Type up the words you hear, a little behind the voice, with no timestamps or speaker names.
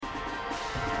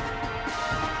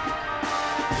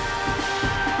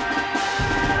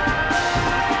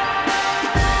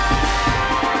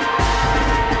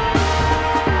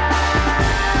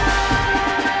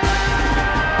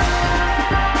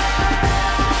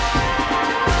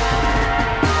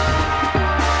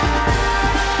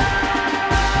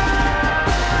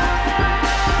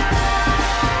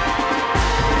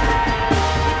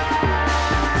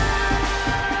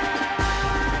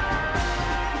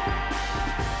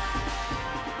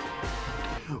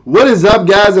What is up,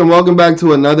 guys, and welcome back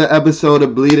to another episode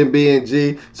of Bleeding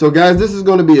B&G. So, guys, this is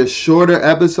going to be a shorter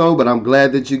episode, but I'm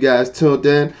glad that you guys tuned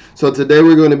in. So, today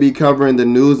we're going to be covering the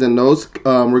news and notes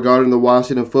regarding the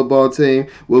Washington football team.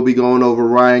 We'll be going over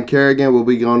Ryan Kerrigan, we'll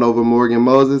be going over Morgan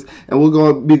Moses, and we're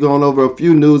going to be going over a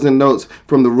few news and notes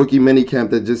from the rookie minicamp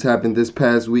that just happened this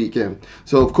past weekend.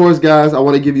 So, of course, guys, I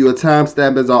want to give you a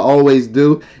timestamp as I always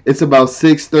do. It's about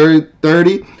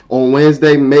 6:30 on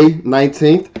Wednesday, May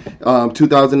 19th,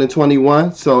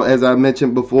 2021. So as I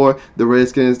mentioned before, the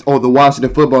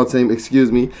Washington football team,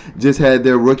 just had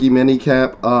their rookie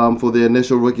minicamp for the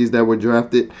initial rookies that were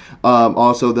drafted.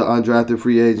 Also the undrafted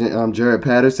free agent Jared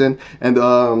Patterson. And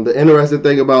the interesting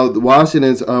thing about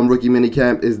Washington's rookie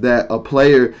minicamp is that a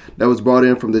player that was brought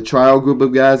in from the trial group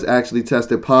of guys actually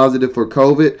tested positive for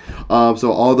COVID.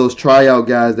 So all those tryout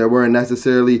guys that weren't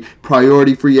necessarily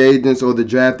priority free agents or the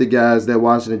drafted guys that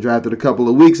Washington drafted a couple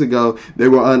of weeks ago, they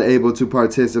were unable to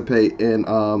participate in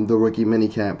the rookie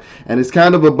minicamp. And it's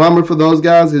kind of a bummer for those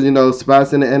guys because,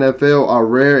 spots in the NFL are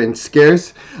rare and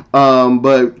scarce.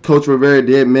 But Coach Rivera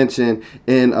did mention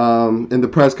in the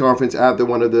press conference after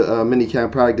one of the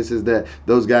minicamp practices that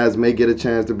those guys may get a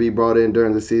chance to be brought in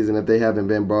during the season if they haven't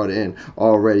been brought in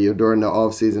already or during the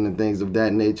offseason and things of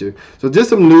that nature. So just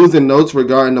some news and notes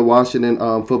regarding the Washington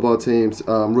football team's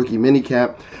rookie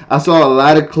minicamp. I saw a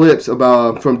lot of clips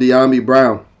from Dyami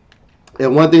Brown.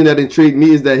 And one thing that intrigued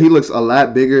me is that he looks a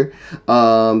lot bigger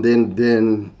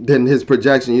than his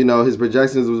projection. His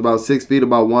projections was about 6 feet,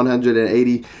 about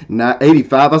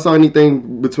 185. I saw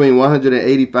anything between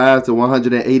 185 to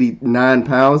 189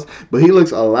 pounds, but he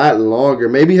looks a lot longer.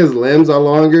 Maybe his limbs are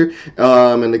longer,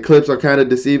 and the clips are kind of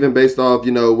deceiving based off,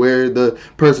 where the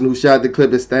person who shot the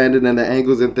clip is standing and the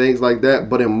angles and things like that.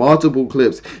 But in multiple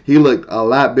clips, he looked a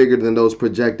lot bigger than those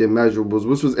projected measurables,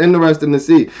 which was interesting to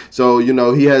see. So,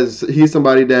 he's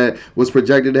somebody that was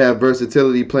projected to have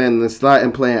versatility playing in the slot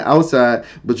and playing outside,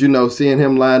 but seeing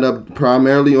him line up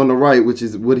primarily on the right, which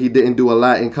is what he didn't do a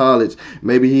lot in college,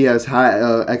 maybe he has high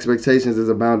expectations as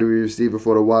a boundary receiver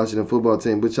for the Washington football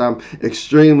team, which I'm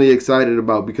extremely excited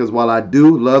about because while I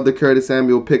do love the Curtis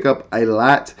Samuel pickup a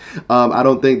lot, I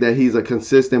don't think that he's a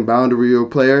consistent boundary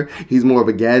player. He's more of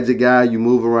a gadget guy. You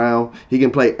move around. He can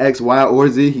play X, Y, or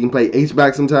Z. He can play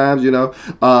H-back sometimes,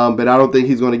 but I don't think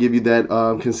he's going to give you that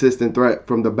consistent threat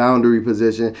from the boundary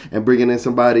position, and bringing in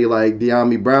somebody like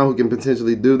Dyami Brown who can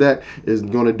potentially do that is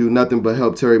going to do nothing but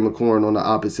help Terry McLaurin on the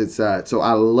opposite side. So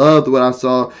I loved what I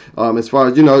saw as far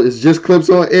as, it's just clips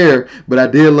on air, but I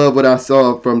did love what I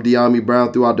saw from Dyami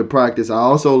Brown throughout the practice. I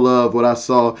also love what I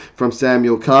saw from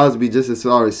Samuel Cosby just as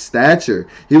far as stature.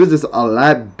 He was just a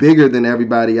lot bigger than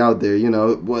everybody out there,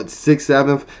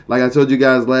 6'7", like I told you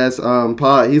guys last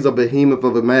pod, he's a behemoth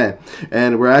of a man.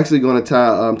 And we're actually going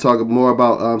to talk more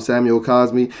about Samuel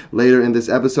Cosby later in this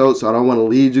episode, so I don't want to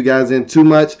lead you guys in too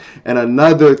much. And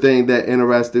another thing that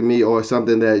interested me, or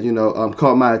something that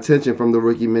caught my attention from the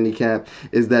rookie minicamp,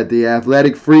 is that the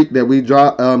athletic freak that we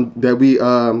signed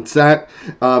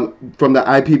from the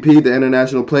IPP, the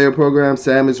International Player Program,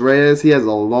 Sammis Reyes, he has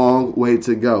a long way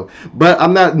to go. But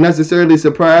I'm not necessarily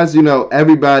surprised.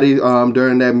 Everybody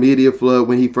during that media flood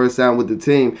when he first signed with the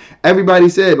team, everybody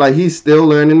said he's still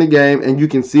learning the game, and you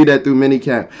can see that through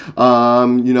minicamp.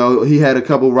 He had a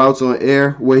couple routes on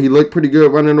air where he looked pretty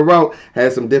good running the route,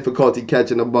 had some difficulty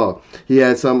catching the ball. He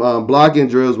had some blocking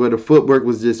drills where the footwork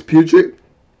was just putrid.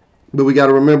 But we got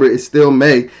to remember, it's still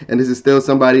May, and this is still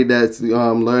somebody that's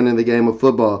learning the game of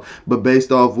football. But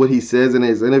based off what he says in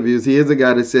his interviews, he is a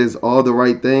guy that says all the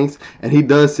right things, and he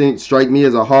does strike me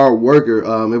as a hard worker.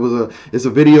 It's a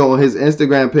video on his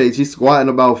Instagram page. He's squatting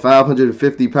about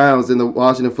 550 pounds in the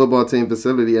Washington football team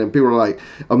facility, and people are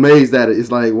amazed at it. It's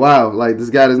wow, this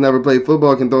guy that's never played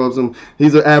football can throw up some.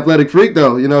 He's an athletic freak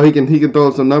though. He can throw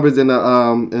up some numbers in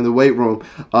the weight room,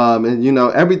 and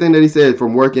everything that he said,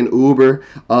 from working Uber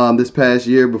this past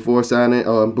year before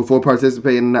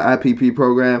participating in the IPP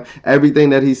program, everything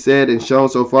that he said and shown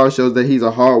so far shows that he's a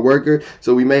hard worker.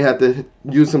 So we may have to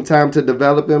use some time to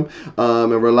develop him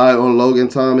and rely on Logan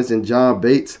Thomas and John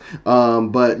Bates.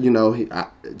 But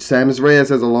Sammis Reyes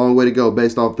has a long way to go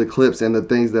based off the clips and the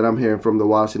things that I'm hearing from the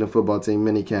Washington football team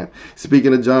minicamp.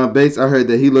 Speaking of John Bates, I heard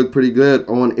that he looked pretty good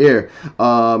on air.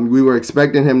 We were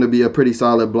expecting him to be a pretty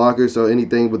solid blocker, so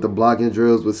anything with the blocking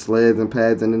drills with sleds and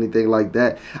pads and anything like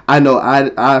that, I know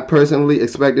I personally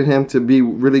expected him to be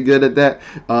really good at that,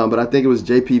 but I think it was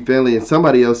J.P. Finley and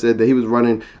somebody else said that he was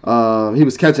running, he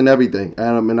was catching everything.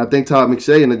 And I think Todd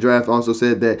McShay in the draft also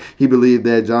said that he believed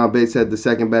that John Bates had the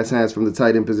second best hands from the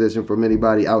tight end position from anybody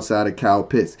anybody outside of Kyle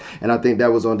Pitts. And I think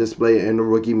that was on display in the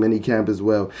rookie mini camp as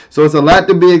well. So it's a lot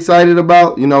to be excited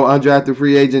about. Undrafted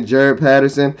free agent Jaret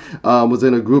Patterson was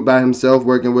in a group by himself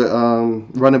working with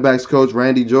running backs coach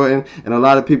Randy Jordan. And a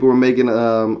lot of people were making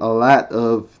a lot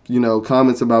of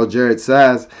comments about Jaret's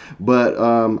size, but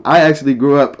I actually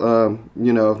grew up,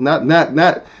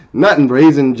 not in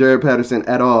raising Jaret Patterson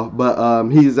at all, but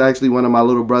he's actually one of my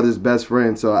little brother's best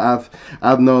friends. So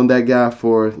I've known that guy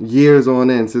for years on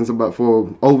end, since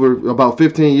about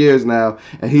 15 years now,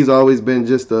 and he's always been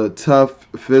just a tough,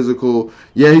 physical.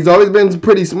 Yeah, he's always been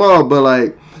pretty small, but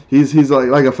like. He's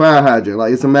like a fire hydrant.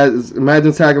 Like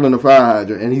imagine tackling a fire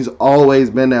hydrant, and he's always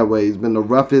been that way. He's been the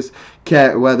roughest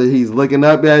cat, whether he's looking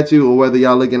up at you or whether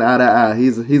y'all looking eye to eye.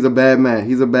 He's a bad man.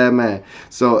 He's a bad man.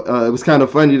 So it was kind of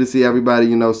funny to see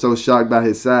everybody so shocked by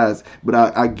his size. But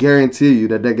I guarantee you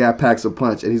that guy packs a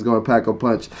punch, and he's going to pack a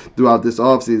punch throughout this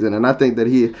offseason. And I think that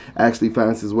he actually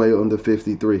finds his way on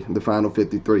the final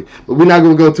 53. But we're not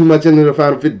going to go too much into the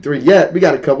final 53 yet. We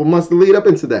got a couple months to lead up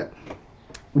into that.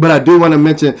 But I do want to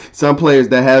mention some players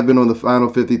that have been on the final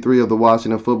 53 of the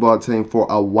Washington football team for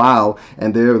a while,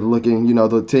 and they're looking,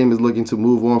 the team is looking to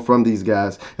move on from these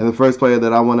guys. And the first player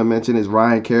that I want to mention is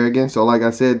Ryan Kerrigan. So like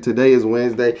I said, today is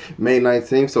Wednesday, May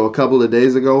 19th. So a couple of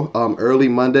days ago, early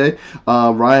Monday,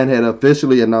 Ryan had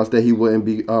officially announced that he wouldn't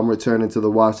be returning to the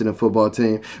Washington football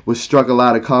team, which struck a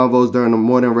lot of convos during the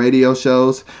morning radio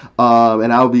shows.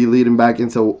 And I'll be leading back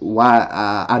into why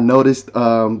I noticed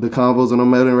the convos on the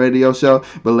morning radio show.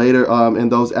 But later in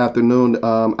those afternoon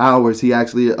hours, he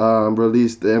actually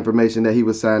released the information that he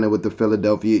was signing with the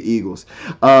Philadelphia Eagles.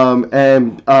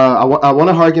 And I want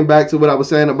to harken back to what I was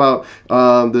saying about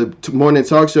the morning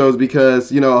talk shows,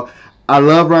 because, I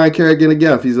love Ryan Kerrigan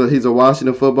again. He's a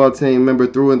Washington football team member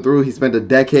through and through. He spent a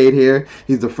decade here.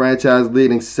 He's the franchise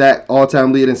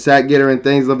all-time leading sack getter and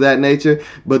things of that nature.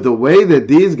 But the way that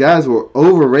these guys were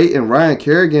overrating Ryan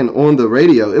Kerrigan on the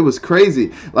radio, it was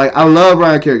crazy. Like, I love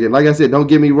Ryan Kerrigan. Like I said, don't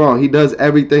get me wrong. He does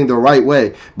everything the right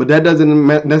way. But that doesn't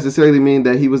necessarily mean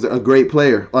that he was a great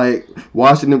player. Like,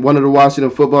 one of the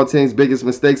Washington football team's biggest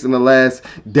mistakes in the last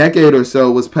decade or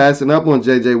so was passing up on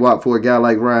J.J. Watt for a guy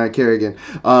like Ryan Kerrigan.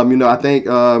 I think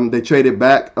they traded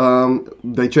back.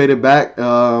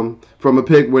 From a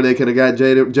pick where they could have got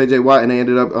J.J. Watt, and they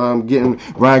ended up getting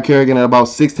Ryan Kerrigan at about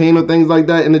 16 or things like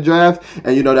that in the draft.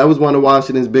 And, that was one of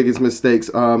Washington's biggest mistakes,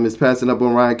 is passing up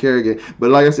on Ryan Kerrigan.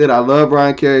 But like I said, I love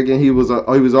Ryan Kerrigan. He was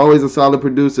always a solid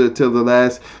producer till the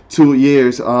last 2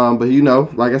 years. But,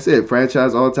 like I said,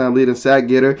 franchise all-time leading sack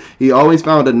getter. He always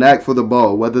found a knack for the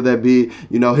ball, whether that be,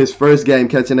 his first game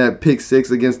catching that pick six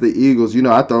against the Eagles.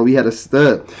 I thought we had a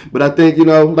stud. But I think,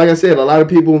 like I said, a lot of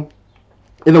people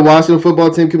in the Washington football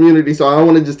team community, so I don't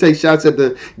want to just take shots at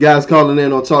the guys calling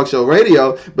in on talk show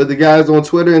radio, but the guys on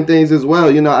Twitter and things as well.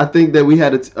 I think that we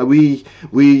had these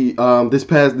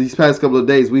past couple of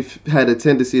days, we've had a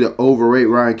tendency to overrate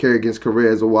Ryan Kerrigan's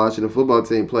career as a Washington football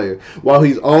team player. While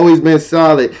he's always been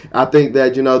solid, I think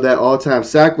that that all-time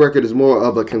sack record is more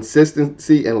of a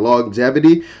consistency and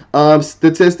longevity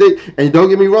statistic. And don't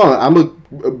get me wrong, I'm a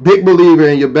big believer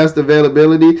in your best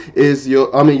availability is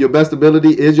your best ability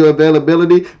is your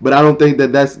availability, but I don't think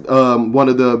that that's one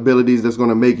of the abilities that's going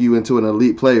to make you into an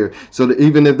elite player. So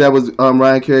even if that was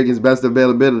Ryan Kerrigan's best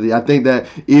availability, I think that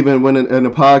even when in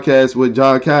a podcast with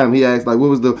John Keim, he asked, like, what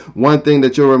was the one thing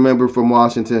that you'll remember from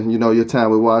Washington, your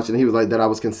time with Washington? He was like, that I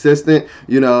was consistent,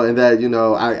 and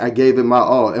that, I gave it my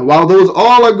all. And while those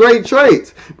all are great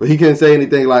traits, but he couldn't say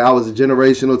anything like I was a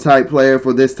generational type player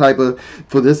for this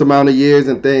amount of years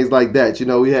and things like that.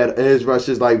 We had edge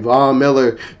rushers like Von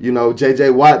Miller, J.J.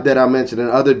 Watt that I mentioned,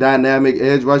 and other dynamic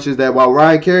edge rushers that while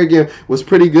Ryan Kerrigan was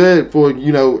pretty good for,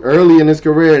 early in his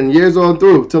career and years on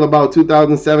through till about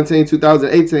 2017,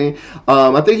 2018,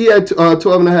 I think he had 12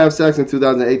 and a half sacks in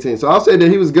 2018. So I'll say that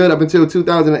he was good up until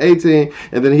 2018,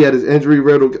 and then he had his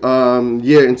injury-riddled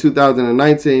year in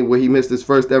 2019 where he missed his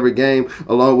first ever game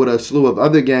along with a slew of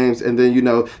other games. And then,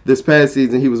 this past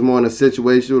season he was more in a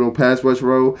situational pass rush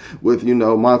role with,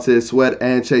 Montez Sweat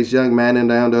and Chase Young manning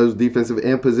down those defensive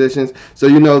end positions. So,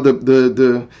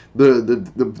 the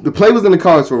play was in the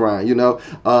cards for Ryan,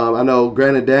 I know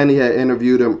Granted Danny had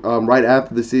interviewed him right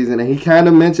after the season, and he kind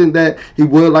of mentioned that he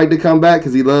would like to come back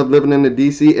because he loved living in the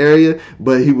D.C. area,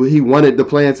 but he wanted the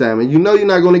playing time. And you're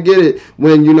not going to get it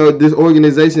when, this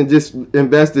organization just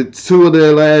invested 2 of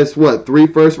their last, 4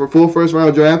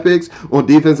 first-round draft picks on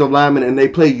defensive linemen, and they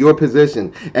play your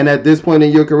position. And at this point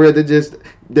in your career,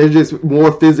 they're just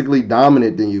more physically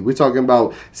dominant than you. We're talking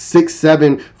about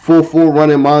 6'7", 4'4"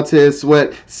 running Montez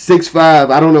Sweat,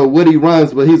 6'5". I don't know what he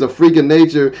runs, but he's a freak of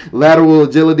nature, lateral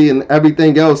agility and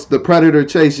everything else. The Predator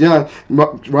Chase Young,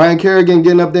 Ryan Kerrigan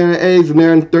getting up there in age, when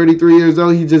they're 33 years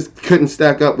old, he just couldn't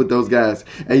stack up with those guys.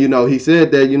 And he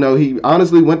said that he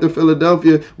honestly went to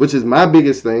Philadelphia, which is my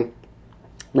biggest thing.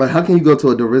 Like, how can you go to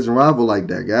a division rival like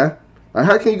that, guy? Like,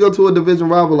 how can you go to a division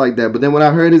rival like that? But then when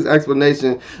I heard his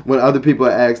explanation, when other people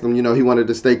asked him, he wanted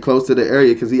to stay close to the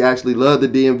area because he actually loved the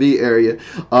DMV area.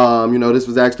 This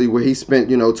was actually where he spent,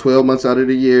 12 months out of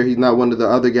the year. He's not one of the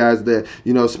other guys that,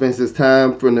 spends his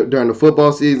time during the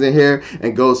football season here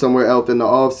and goes somewhere else in the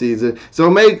off season. So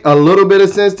it made a little bit of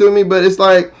sense to me, but it's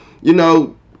like,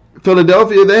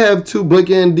 Philadelphia, they have two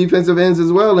bookend defensive ends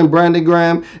as well, in Brandon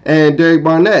Graham and Derek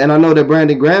Barnett. And I know that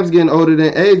Brandon Graham's getting older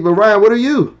than age, but Ryan, what are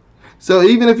you? So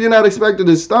even if you're not expected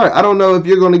to start, I don't know if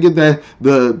you're going to get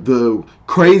the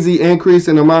crazy increase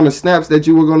in the amount of snaps that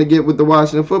you were going to get with the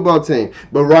Washington football team.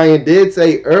 But Ryan did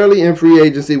say early in free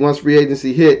agency, once free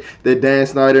agency hit, that Dan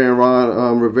Snyder and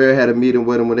Ron Rivera had a meeting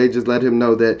with him where they just let him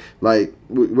know that, like,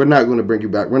 we're not going to bring you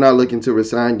back. We're not looking to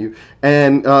resign you.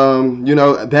 And,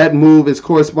 that move is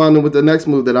corresponding with the next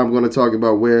move that I'm going to talk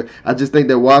about, where I just think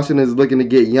that Washington is looking to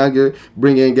get younger,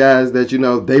 bring in guys that,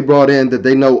 they brought in that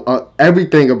they know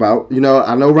everything about.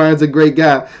 I know Ryan's a great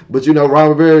guy, but, Ron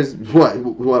Rivera is what?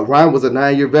 Ryan was a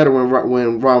 9-year veteran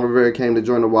when Ron Rivera came to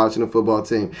join the Washington football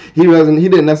team. He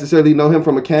didn't necessarily know him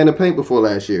from a can of paint before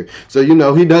last year. So,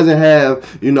 he doesn't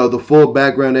have, the full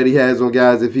background that he has on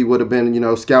guys if he would have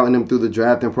been, scouting them through the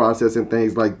drafting process and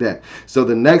things like that. So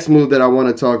the next move that I want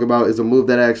to talk about is a move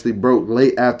that actually broke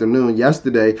late afternoon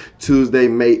yesterday, Tuesday,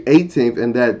 May 18th,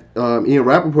 and that Ian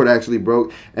Rappaport actually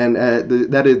broke, and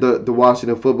that is the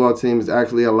Washington football team is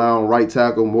actually allowing right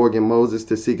tackle Morgan Moses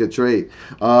to seek a trade.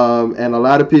 And a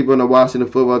lot of people in the Washington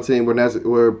football team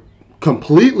were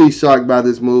completely shocked by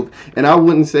this move, and I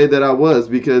wouldn't say that I was,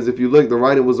 because if you look, the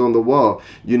writing was on the wall.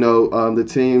 The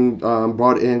team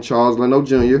brought in Charles Leno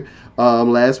Jr.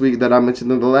 Last week that I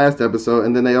mentioned in the last episode,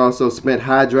 and then they also spent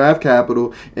high draft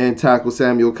capital and tackled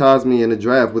Samuel Cosmi in the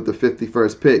draft with the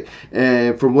 51st pick.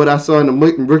 And from what I saw in the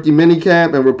rookie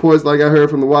minicamp and reports like I heard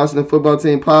from the Washington football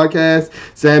team podcast,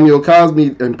 Samuel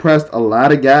Cosmi impressed a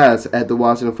lot of guys at the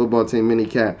Washington football team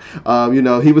minicamp.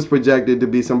 He was projected to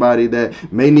be somebody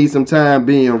that may need some time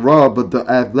being raw, but the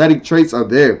athletic traits are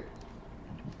there.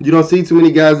 You don't see too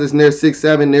many guys that's near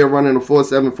 6'7", they're running a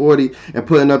 4.7 40 and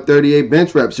putting up 38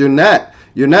 bench reps. You're not.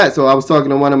 So I was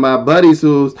talking to one of my buddies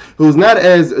who's not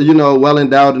as well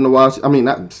endowed in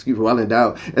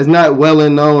the as not well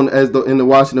known as in the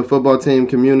Washington football team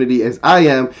community as I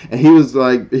am, and he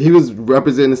was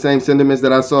representing the same sentiments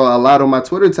that I saw a lot on my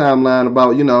Twitter timeline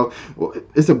about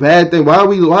it's a bad thing. Why are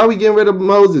we getting rid of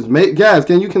Moses? Guys,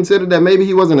 can you consider that maybe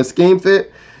he wasn't a scheme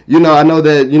fit? I know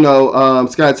that,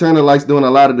 Scott Turner likes doing a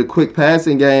lot of the quick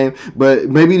passing game, but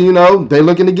maybe, they're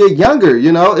looking to get younger.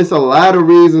 It's a lot of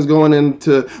reasons going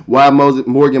into why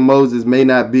Morgan Moses may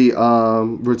not be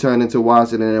returning to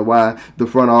Washington and why the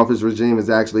front office regime is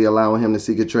actually allowing him to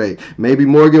seek a trade. Maybe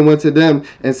Morgan went to them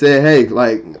and said, hey,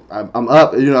 like, I'm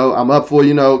up, I'm up for,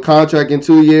 contract in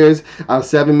 2 years.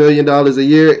 $7 million a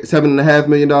year, $7.5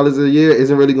 million a year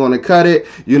isn't really going to cut it.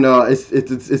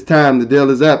 It's time. The deal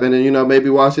is up. And then, maybe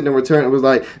Washington return, it was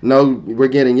like, no, we're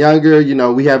getting younger,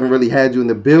 we haven't really had you in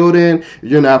the building,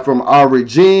 you're not from our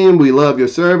regime, we love your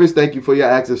service, thank you for your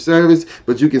acts of service,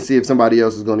 but you can see if somebody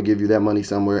else is going to give you that money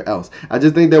somewhere else. I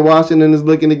just think that Washington is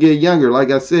looking to get younger, like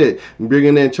I said,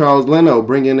 bringing in Charles Leno,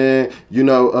 bringing in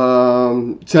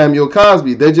Samuel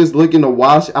Cosmi. They're just looking to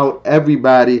wash out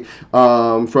everybody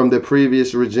from the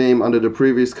previous regime, under the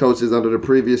previous coaches, under the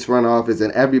previous front office,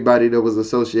 and everybody that was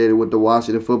associated with the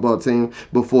Washington football team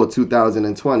before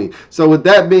 2020. So with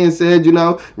that being said,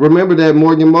 remember that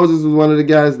Morgan Moses was one of the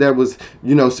guys that was,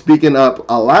 speaking up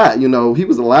a lot. He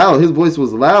was loud. His voice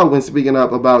was loud when speaking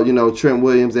up about, Trent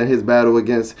Williams and his battle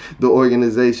against the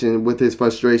organization with his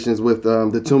frustrations with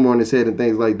the tumor on his head and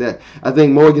things like that. I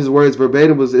think Morgan's words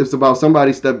verbatim it's about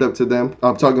somebody stepped up to them.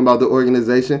 I'm talking about the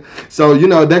organization. So,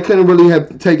 that couldn't really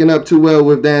have taken up too well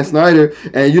with Dan Snyder.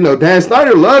 And, Dan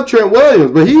Snyder loved Trent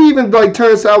Williams, but he even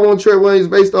turned sour on Trent Williams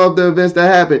based off the events that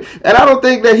happened. And I don't think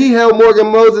think that he held Morgan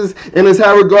Moses in as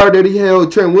high regard that he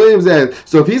held Trent Williams as.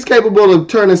 So if he's capable of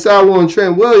turning sour on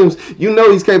Trent Williams, you know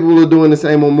he's capable of doing the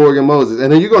same on Morgan Moses.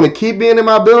 And then you're going to keep being in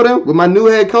my building with my new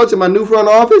head coach and my new front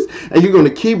office, and you're going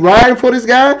to keep riding for this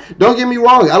guy. Don't get me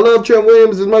wrong. I love Trent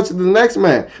Williams as much as the next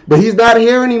man, but he's not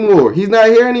here anymore. He's not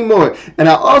here anymore. And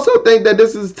I also think that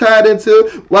this is tied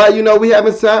into why, we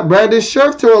haven't signed Brandon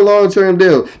Scherff to a long-term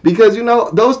deal, because,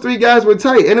 those three guys were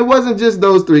tight. And it wasn't just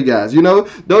those three guys,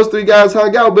 those three guys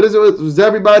hung out, but it was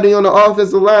everybody on the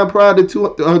offensive line prior to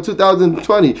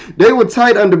 2020. They were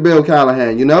tight under Bill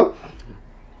Callahan,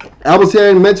 I was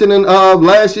hearing mentioning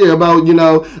last year about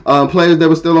players that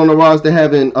were still on the roster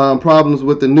having problems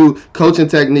with the new coaching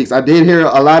techniques. I did hear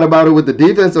a lot about it with the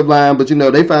defensive line, but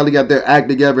they finally got their act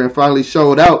together and finally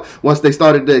showed out once they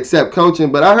started to accept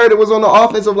coaching. But I heard it was on the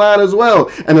offensive line as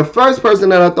well. And the first person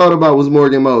that I thought about was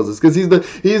Morgan Moses, because he's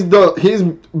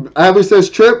ever since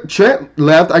Trent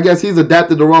left, I guess he's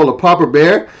adapted the role of Papa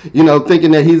Bear,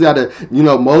 thinking that he's got to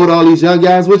mold all these young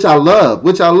guys, which I love.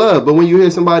 But when you hear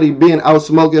somebody being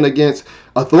outspoken against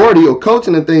authority or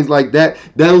coaching and things like that,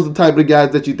 those are the type of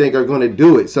guys that you think are going to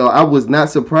do it. So I was not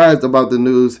surprised about the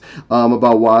news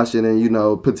about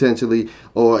Washington, potentially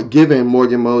or giving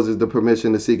Morgan Moses the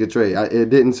permission to seek a trade. It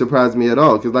didn't surprise me at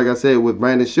all, because like I said, with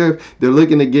Brandon Scherff, they're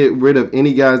looking to get rid of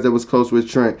any guys that was close with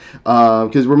Trent.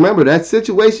 Because remember, that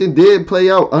situation did play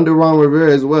out under Ron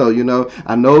Rivera as well.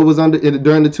 I know it was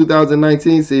during the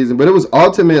 2019 season, but it was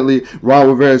ultimately Ron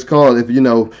Rivera's call. If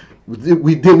did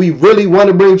we really want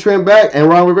to bring Trent back? And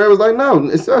Ron Rivera was like, no,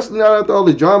 especially not after all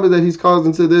the drama that he's caused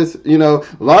into this,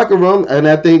 locker room. And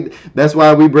I think that's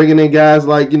why we bringing in guys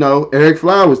like, Eric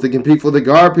Flowers to compete for the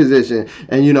guard position.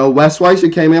 And, Wes Schweitzer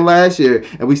came in last year,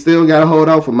 and we still got to hold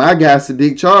out for my guy,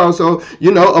 Sadiq Charles. So,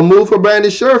 a move for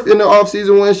Brandon Scherff in the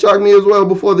offseason wouldn't shock me as well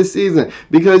before the season,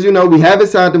 because, we haven't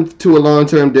signed him to a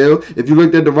long-term deal. If you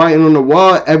looked at the writing on the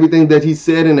wall, everything that he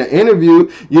said in the interview,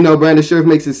 Brandon Scherff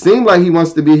makes it seem like he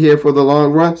wants to be here for the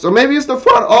long run. So maybe it's the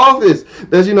front office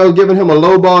that's giving him a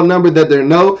low ball number that they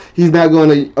know he's not going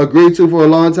to agree to for a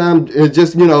long time, and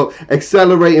just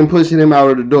accelerating, pushing him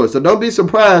out of the door. So don't be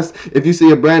surprised if you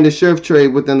see a Brandon Scherff trade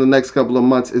within the next couple of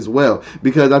months as well,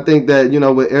 because I think that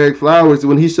with Eric Flowers,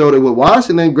 when he showed it with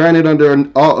Washington, granted under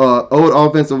an old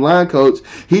offensive line coach,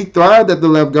 he thrived at the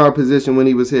left guard position when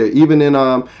he was here. Even in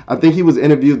I think he was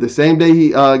interviewed the same day he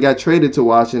got traded to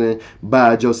Washington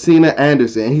by Josina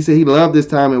Anderson, and he said he loved his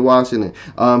time in Washington.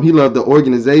 He loved the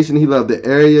organization. He loved the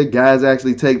area. Guys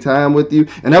actually take time with you.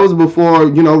 And that was before,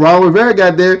 Ron Rivera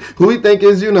got there, who we think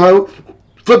is,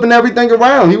 flipping everything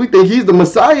around. We think he's the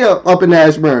messiah up in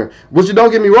Ashburn. Which,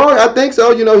 don't get me wrong, I think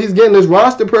so. He's getting his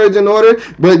roster purge in order.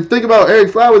 But think about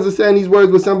Eric Flowers is saying these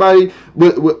words with somebody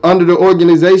under the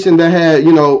organization that had,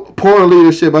 poor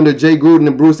leadership under Jay Gruden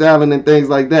and Bruce Allen and things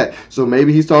like that. So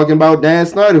maybe he's talking about Dan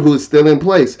Snyder, who is still in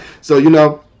place.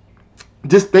 So,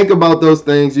 just think about those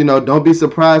things, don't be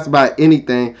surprised by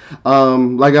anything.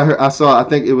 Like I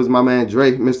think it was my man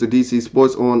Dre, Mr. DC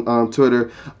Sports on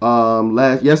Twitter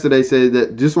yesterday, said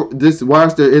that this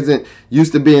roster isn't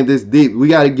used to being this deep. We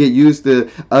got to get used to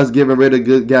us getting rid of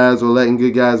good guys or letting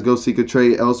good guys go seek a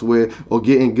trade elsewhere, or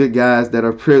getting good guys that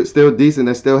are still decent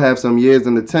and still have some years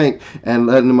in the tank, and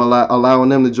letting them allowing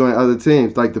them to join other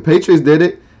teams. Like the Patriots did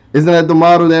it. Isn't that the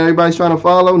model that everybody's trying to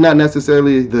follow? Not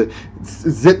necessarily the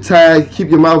zip tie, keep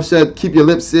your mouth shut, keep your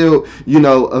lips sealed,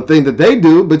 a thing that they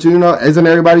do. But, isn't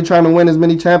everybody trying to win as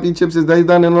many championships as they've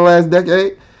done in the last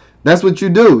decade? That's what you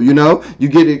do, You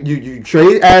get it, you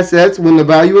trade assets when the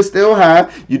value is still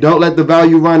high. You don't let the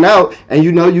value run out, and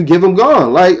you give them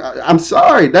gone. Like, I'm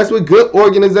sorry, that's what good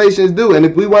organizations do. And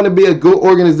if we want to be a good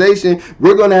organization,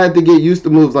 we're going to have to get used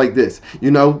to moves like this.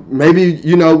 Maybe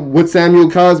what Samuel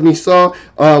Cosmi saw,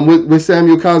 what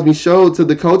Samuel Cosmi showed to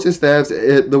the coaching staffs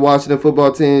at the Washington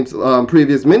football team's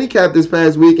previous minicamp this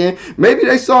past weekend. Maybe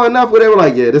they saw enough where they were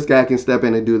like, yeah, this guy can step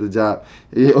in and do the job.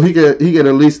 He could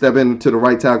at least step into the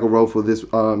right tackle role for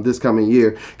this coming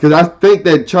year, because I think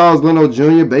that Charles Leno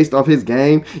Jr., based off his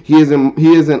game, he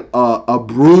isn't a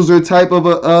bruiser type of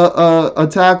a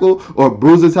tackle or a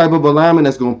bruiser type of a lineman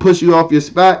that's going to push you off your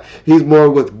spot. He's more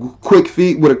with quick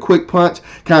feet, with a quick punch,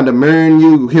 kind of mirroring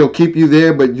you. He'll keep you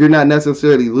there, but you're not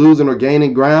necessarily losing or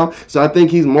gaining ground. So I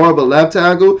think he's more of a left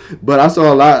tackle. But I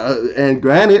saw a lot, and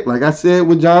granted, like I said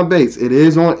with John Bates, it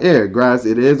is on air, guys.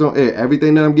 It is on air.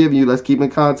 Everything that I'm giving you, let's keep in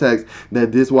context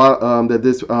that this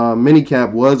mini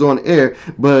camp was on air,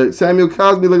 but Samuel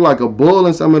Cosmi looked like a bull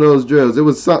in some of those drills. It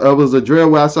was a drill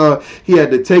where I saw he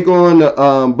had to take on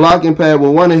the blocking pad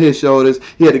with one of his shoulders.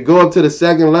 He had to go up to the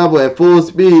second level at full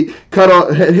speed,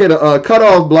 hit a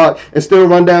cutoff block, and still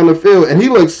run down the field. And he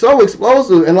looked so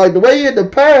explosive, and like the way he hit the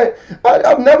pad,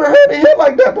 I've never heard it hit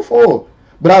like that before.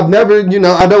 But I've never,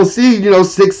 I don't see,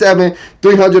 6'7",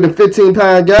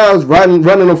 315-pound guys running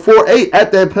a 4.8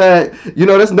 at that pad.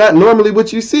 That's not normally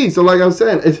what you see. So like I'm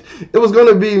saying, it was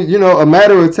going to be, a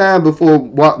matter of time before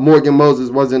Morgan Moses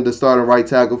wasn't the starting right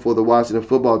tackle for the Washington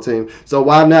football team. So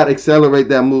why not accelerate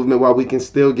that movement while we can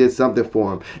still get something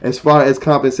for him? As far as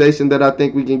compensation that I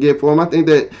think we can get for him, I think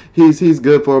that he's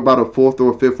good for about a 4th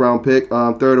or 5th round pick,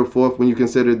 3rd or 4th when you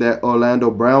consider that Orlando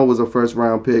Brown was a 1st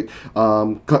round pick,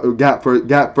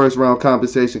 got first round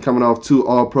compensation coming off 2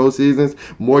 All-Pro seasons.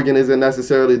 Morgan isn't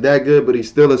necessarily that good, but he's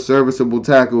still a serviceable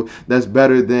tackle that's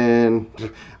better than,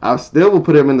 I still will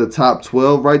put him in the top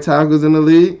 12 right tackles in the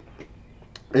league.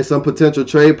 And some potential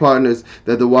trade partners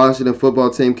that the Washington football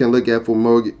team can look at for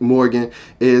Morgan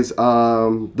is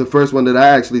the first one that I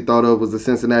actually thought of was the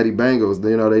Cincinnati Bengals.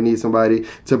 They need somebody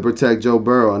to protect Joe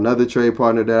Burrow. Another trade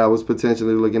partner that I was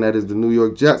potentially looking at is the New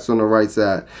York Jets on the right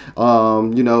side.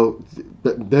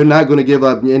 They're not going to give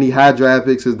up any high draft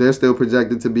picks because they're still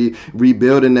projected to be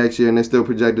rebuilding next year, and they're still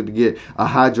projected to get a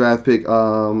high draft pick,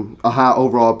 a high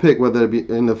overall pick, whether it be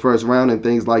in the 1st round and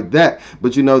things like that.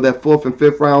 But that 4th and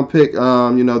 5th round pick,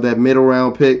 that middle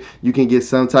round pick, you can get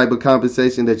some type of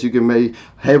compensation that you can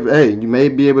you may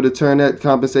be able to turn that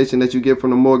compensation that you get from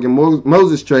the Morgan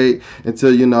Moses trade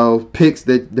into, picks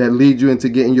that lead you into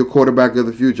getting your quarterback of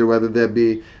the future, whether that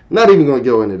be. Not even going to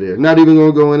go into there. Not even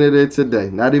going to go into there today.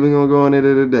 Not even going to go into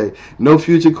there today. No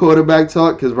future quarterback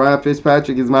talk because Ryan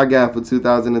Fitzpatrick is my guy for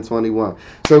 2021.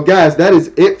 So, guys, that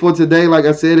is it for today. Like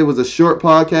I said, it was a short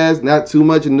podcast. Not too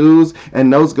much news and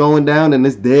notes going down in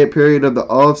this dead period of the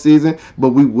offseason.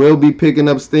 But we will be picking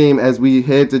up steam as we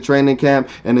head to training camp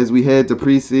and as we head to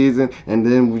preseason. And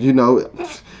then,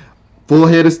 full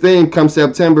head of steam come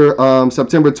September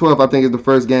 12th, I think is the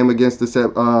first game against the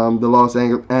Los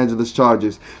Angeles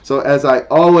Chargers. So as I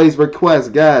always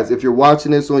request, guys, if you're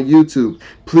watching this on YouTube,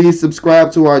 please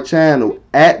subscribe to our channel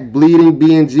at Bleeding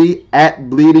BNG, at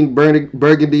Bleeding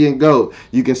Burgundy and Gold.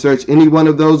 You can search any one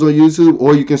of those on YouTube,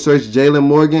 or you can search Jalen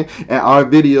Morgan, and our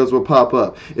videos will pop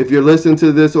up. If you're listening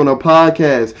to this on a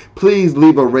podcast, please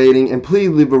leave a rating and please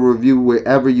leave a review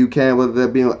wherever you can, whether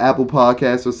that be on Apple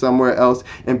Podcasts or somewhere else.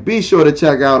 And be sure to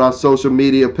check out our social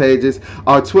media pages.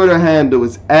 Our Twitter handle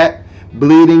is at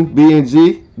Bleeding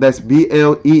BNG. That's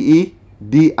BLEEDIN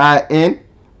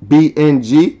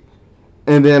BNG.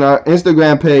 And then our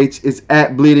Instagram page is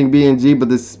at Bleeding BNG, but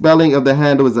the spelling of the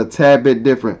handle is a tad bit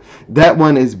different. That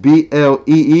one is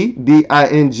BLEEDING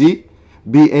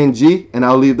BNG, and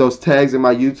I'll leave those tags in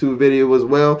my YouTube video as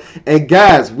well. And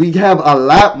guys, we have a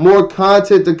lot more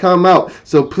content to come out,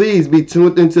 so please be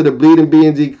tuned into the Bleeding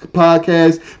BNG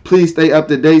podcast. Please stay up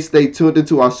to date, stay tuned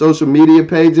into our social media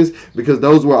pages, because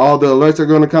those where all the alerts are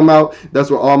going to come out. That's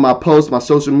where all my posts, my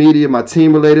social media, my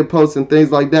team related posts and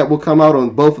things like that will come out on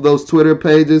both of those Twitter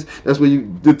pages. That's where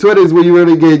the Twitter is where you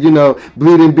really get,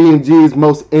 Bleeding BNG's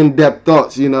most in-depth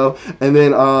thoughts, and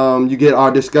then you get our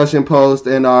discussion post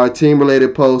and our team related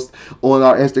posts on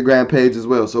our Instagram page as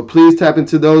well. So please tap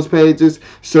into those pages,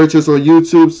 search us on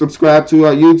YouTube, subscribe to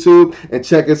our YouTube, and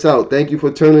check us out. Thank you for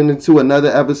tuning into another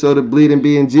episode of Bleeding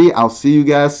BNG. I'll see you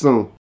guys soon.